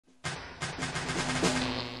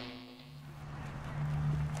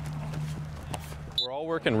all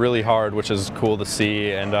working really hard, which is cool to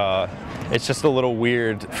see, and it's just a little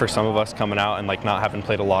weird for some of us coming out and like not having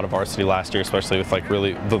played a lot of varsity last year, especially with like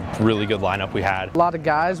the really good lineup we had. A lot of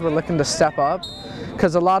guys were looking to step up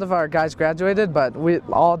because a lot of our guys graduated, but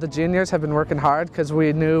all the juniors have been working hard because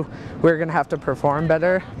we knew we were going to have to perform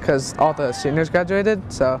better because all the seniors graduated.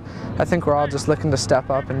 So I think we're all just looking to step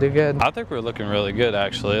up and do good. I think we're looking really good,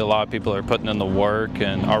 actually. A lot of people are putting in the work,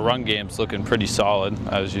 and our run game's looking pretty solid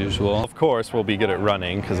as usual. Of course, we'll be good at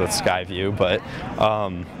running because it's Skyview, but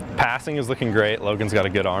passing is looking great. Logan's got a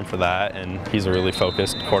good arm for that, and he's a really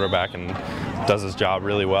focused quarterback and does his job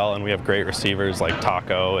really well, and we have great receivers like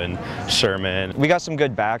Tocco and Sherman. We got some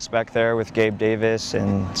good backs back there with Gabe Davis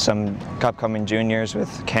and some upcoming juniors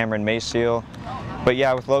with Cameron Mayseal. But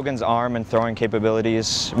yeah, with Logan's arm and throwing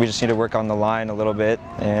capabilities, we just need to work on the line a little bit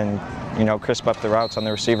and, you know, crisp up the routes on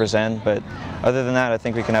the receiver's end. But other than that, I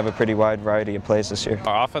think we can have a pretty wide variety of plays this year.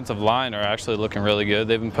 Our offensive line are actually looking really good.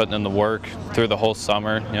 They've been putting in the work through the whole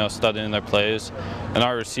summer, you know, studying their plays. And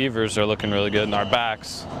our receivers are looking really good, and our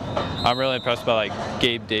backs, I'm really impressed by like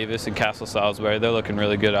Gabe Davis and Castle Salisbury. They're looking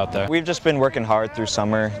really good out there. We've just been working hard through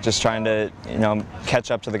summer, just trying to, you know,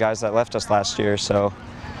 catch up to the guys that left us last year. So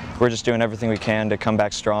we're just doing everything we can to come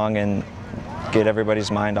back strong and get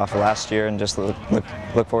everybody's mind off of last year and just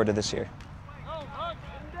look forward to this year.